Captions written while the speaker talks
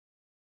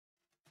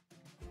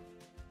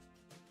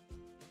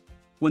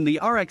when the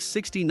RX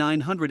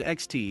 6900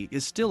 XT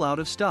is still out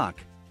of stock.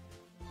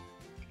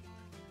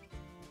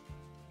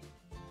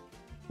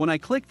 When I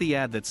click the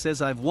ad that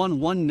says I've won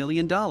 $1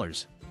 million.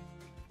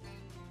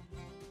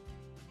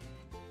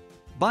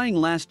 Buying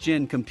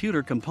last-gen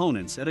computer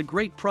components at a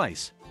great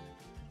price.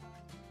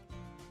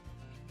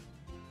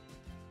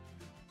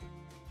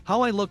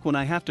 How I look when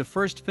I have to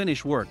first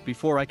finish work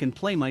before I can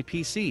play my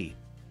PC.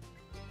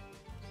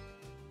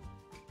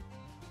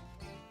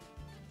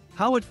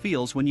 How it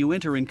feels when you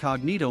enter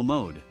incognito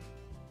mode.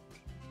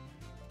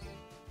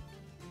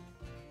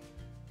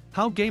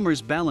 How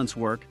gamers balance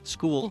work,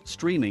 school,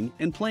 streaming,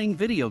 and playing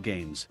video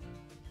games.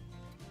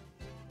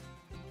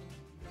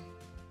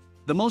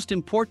 The most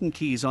important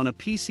keys on a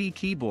PC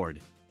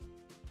keyboard.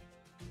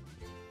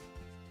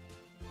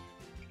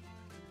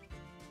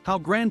 How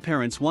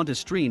grandparents want to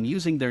stream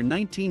using their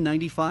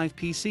 1995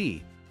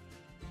 PC.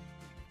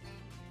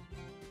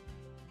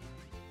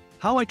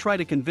 How I try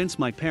to convince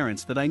my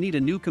parents that I need a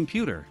new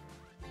computer.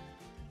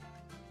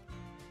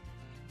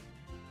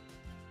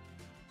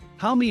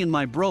 How me and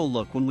my bro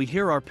look when we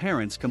hear our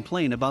parents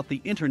complain about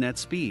the internet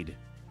speed.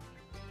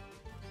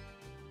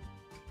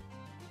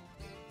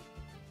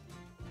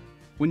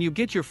 When you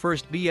get your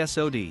first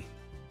BSOD.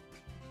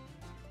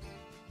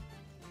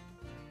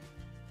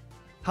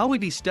 How we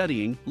be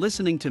studying,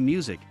 listening to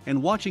music,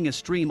 and watching a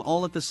stream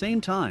all at the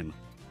same time.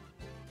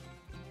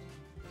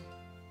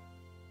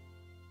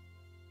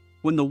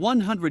 When the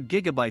 100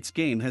 gigabytes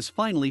game has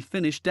finally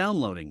finished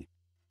downloading.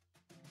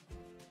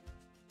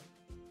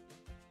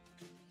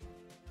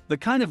 The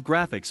kind of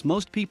graphics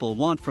most people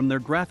want from their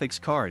graphics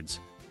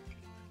cards.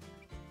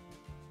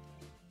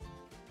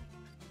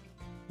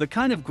 The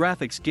kind of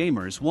graphics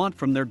gamers want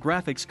from their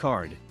graphics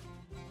card.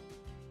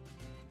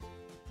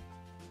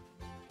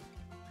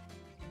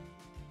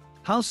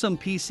 How some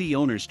PC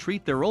owners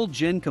treat their old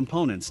gen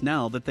components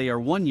now that they are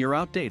 1 year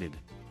outdated.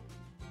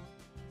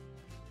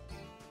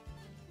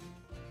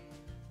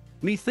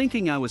 Me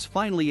thinking I was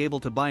finally able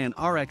to buy an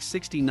RX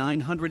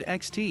 6900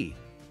 XT.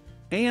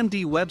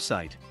 AMD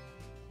website.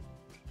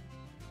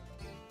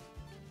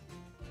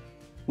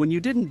 When you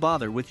didn't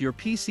bother with your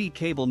PC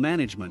cable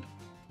management.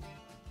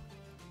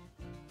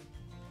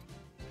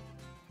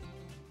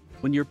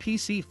 When your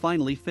PC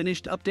finally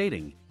finished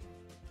updating.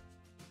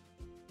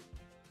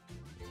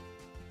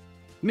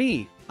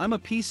 Me, I'm a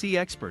PC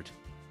expert.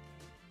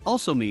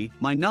 Also me,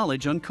 my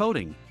knowledge on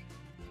coding.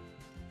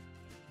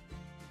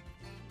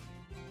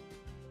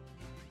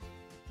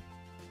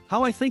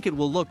 How I think it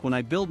will look when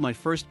I build my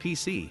first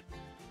PC.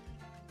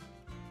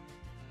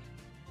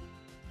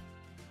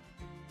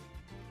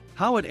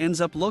 How it ends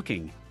up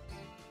looking.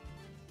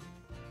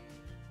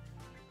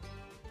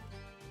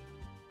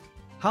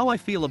 How I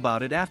feel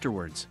about it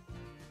afterwards.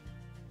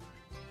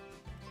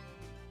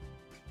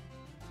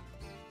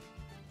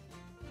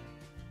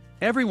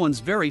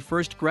 Everyone's very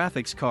first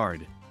graphics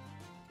card.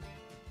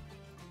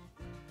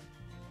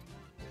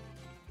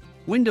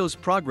 Windows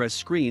progress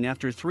screen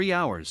after 3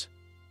 hours.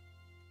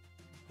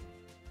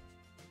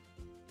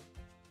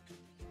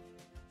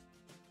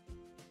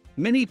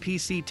 Many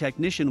PC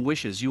technician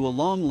wishes you a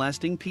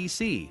long-lasting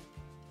PC.